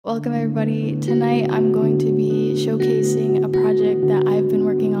Welcome everybody. Tonight I'm going to be showcasing a project that I've been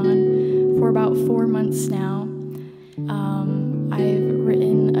working on for about 4 months now. I've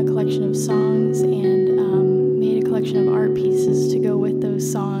written a collection of songs and made a collection of art pieces to go with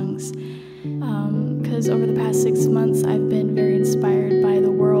those songs. Because over the past 6 months I've been very inspired by the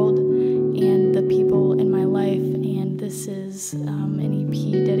world and the people in my life, and this is an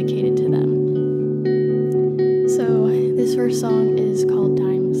EP dedicated to them. So this first song is called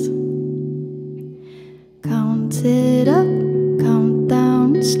Dimes. Count it up, count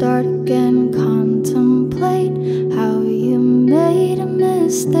down, start again, contemplate how you made a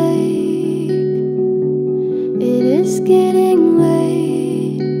mistake. It is getting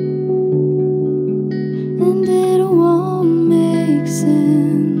late, and it won't make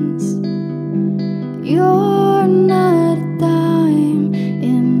sense. You're not a dime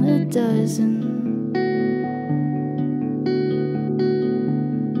in a dozen.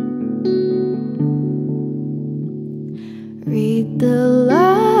 Read the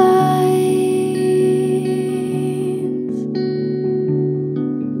lines,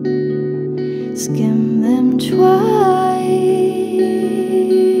 skim them twice.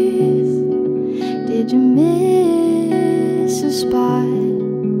 Did you miss a spot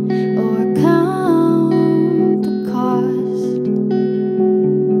or count the cost?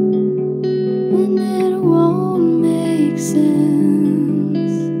 And it won't make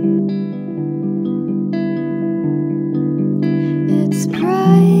sense. It's priceless.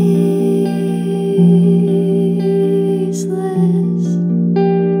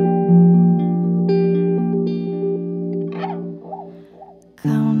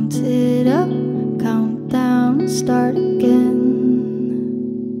 Count it up, count down, start again.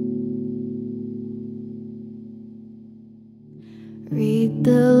 Read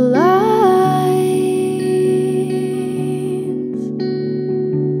the lines,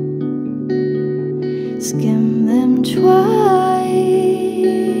 skim them twice.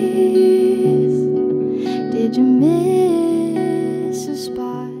 Did you miss